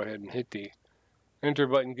we're gonna go ahead and hit the enter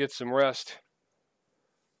button, get some rest.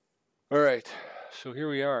 Alright, so here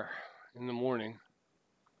we are in the morning.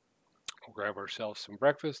 We'll grab ourselves some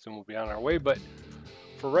breakfast and we'll be on our way. But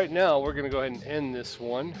for right now, we're gonna go ahead and end this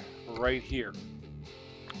one right here.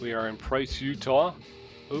 We are in Price, Utah.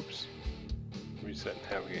 Oops, reset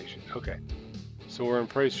navigation. Okay, so we're in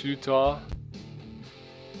Price, Utah.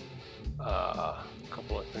 A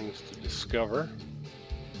couple of things to discover,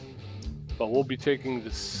 but we'll be taking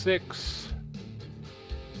the 6.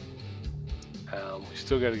 We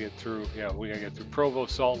still got to get through. Yeah, we got to get through Provo,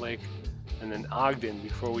 Salt Lake, and then Ogden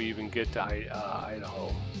before we even get to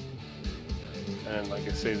Idaho. And like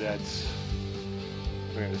I say, that's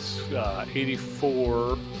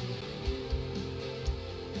 84.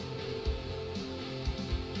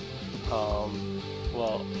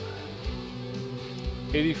 Well,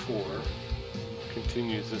 84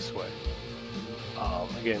 continues this way.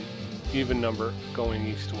 Again, even number going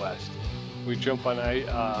east-west. We jump on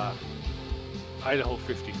Idaho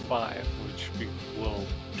 55, which will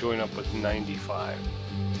join up with 95.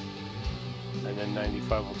 And then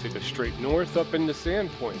 95 will take us straight north up into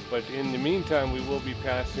Sandpoint. But in the meantime, we will be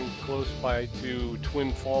passing close by to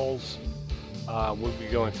Twin Falls. We'll be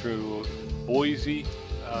going through Boise,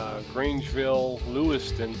 Grangeville,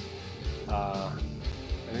 Lewiston. I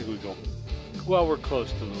think we go, well, we're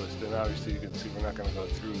close to Lewiston. Obviously, you can see we're not going to go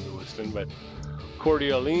through Lewiston, but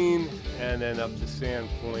Cordialine, and then up to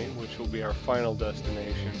Sandpoint, which will be our final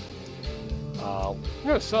destination. We got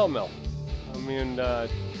a sawmill. Me and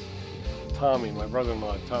Tommy, my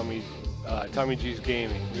brother-in-law, Tommy G's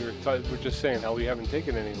Gaming. We're just saying how we haven't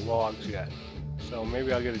taken any logs yet, so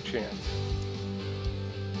maybe I'll get a chance.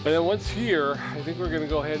 And then once here, I think we're going to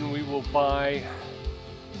go ahead and we will buy.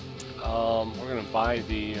 We're going to buy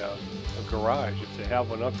the a garage if they have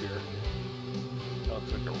one up here. That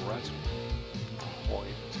looks like a rest point.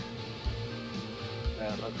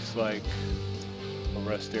 That looks like a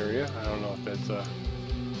rest area. I don't know if that's a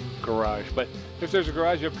garage, but If there's a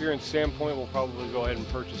garage up here in Sandpoint, we'll probably go ahead and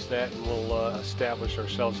purchase that, and we'll establish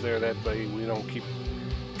ourselves there. That way we don't keep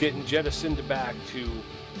getting jettisoned back to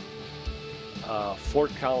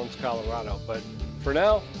Fort Collins, Colorado. But for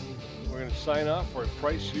now, we're going to sign off. We're at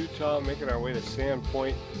Price, Utah, making our way to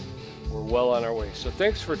Sandpoint. We're well on our way. So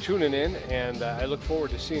thanks for tuning in, and I look forward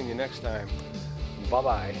to seeing you next time.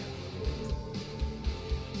 Bye-bye.